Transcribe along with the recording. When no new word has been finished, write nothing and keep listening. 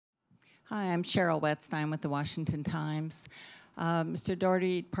Hi, I'm Cheryl Wetzstein with the Washington Times. Mr.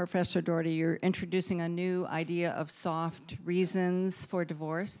 Doherty, Professor Doherty, you're introducing a new idea of soft reasons for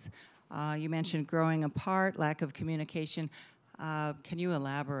divorce. You mentioned growing apart, lack of communication. Can you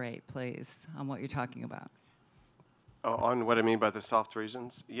elaborate, please, on what you're talking about? On what I mean by the soft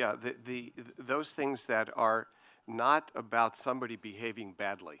reasons? Yeah, those things that are not about somebody behaving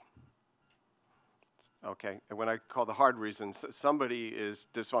badly. Okay, and when I call the hard reasons, somebody is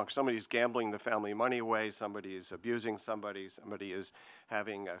dysfunctional, somebody is gambling the family money away, somebody is abusing somebody is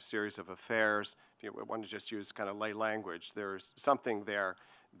having a series of affairs. If you want to just use kind of lay language, there's something there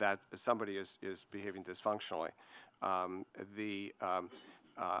that somebody is behaving dysfunctionally.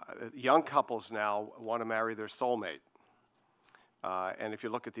 Young couples now want to marry their soulmate. And if you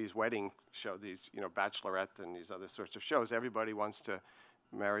look at these wedding shows, these Bachelorette and these other sorts of shows, everybody wants to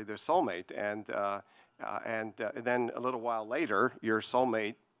marry their soulmate, and then a little while later, your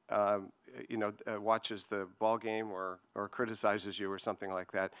soulmate, watches the ball game or criticizes you or something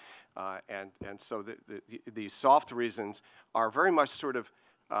like that, and so these soft reasons are very much sort of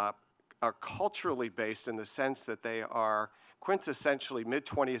are culturally based in the sense that they are quintessentially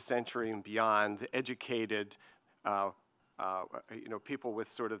mid-20th century and beyond educated. People with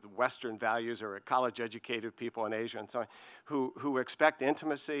sort of the Western values or college-educated people in Asia and so on, who expect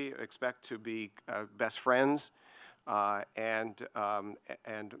intimacy, expect to be best friends, and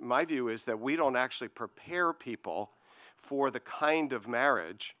my view is that we don't actually prepare people for the kind of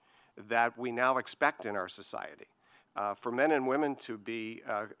marriage that we now expect in our society. For men and women to be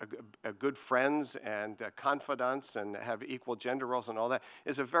good friends and confidants and have equal gender roles and all that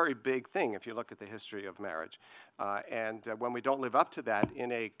is a very big thing if you look at the history of marriage. And when we don't live up to that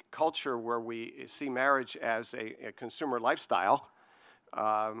in a culture where we see marriage as a consumer lifestyle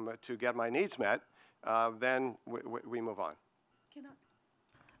to get my needs met, then we move on.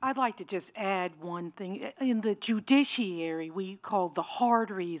 I'd like to just add one thing. In the judiciary, we call the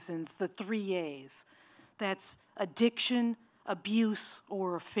hard reasons the 3 A's. That's addiction, abuse,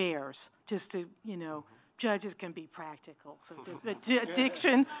 or affairs. Just to, judges can be practical. So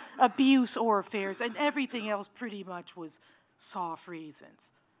addiction, abuse, or affairs, and everything else pretty much was soft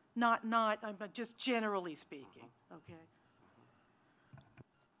reasons. Not just generally speaking, okay?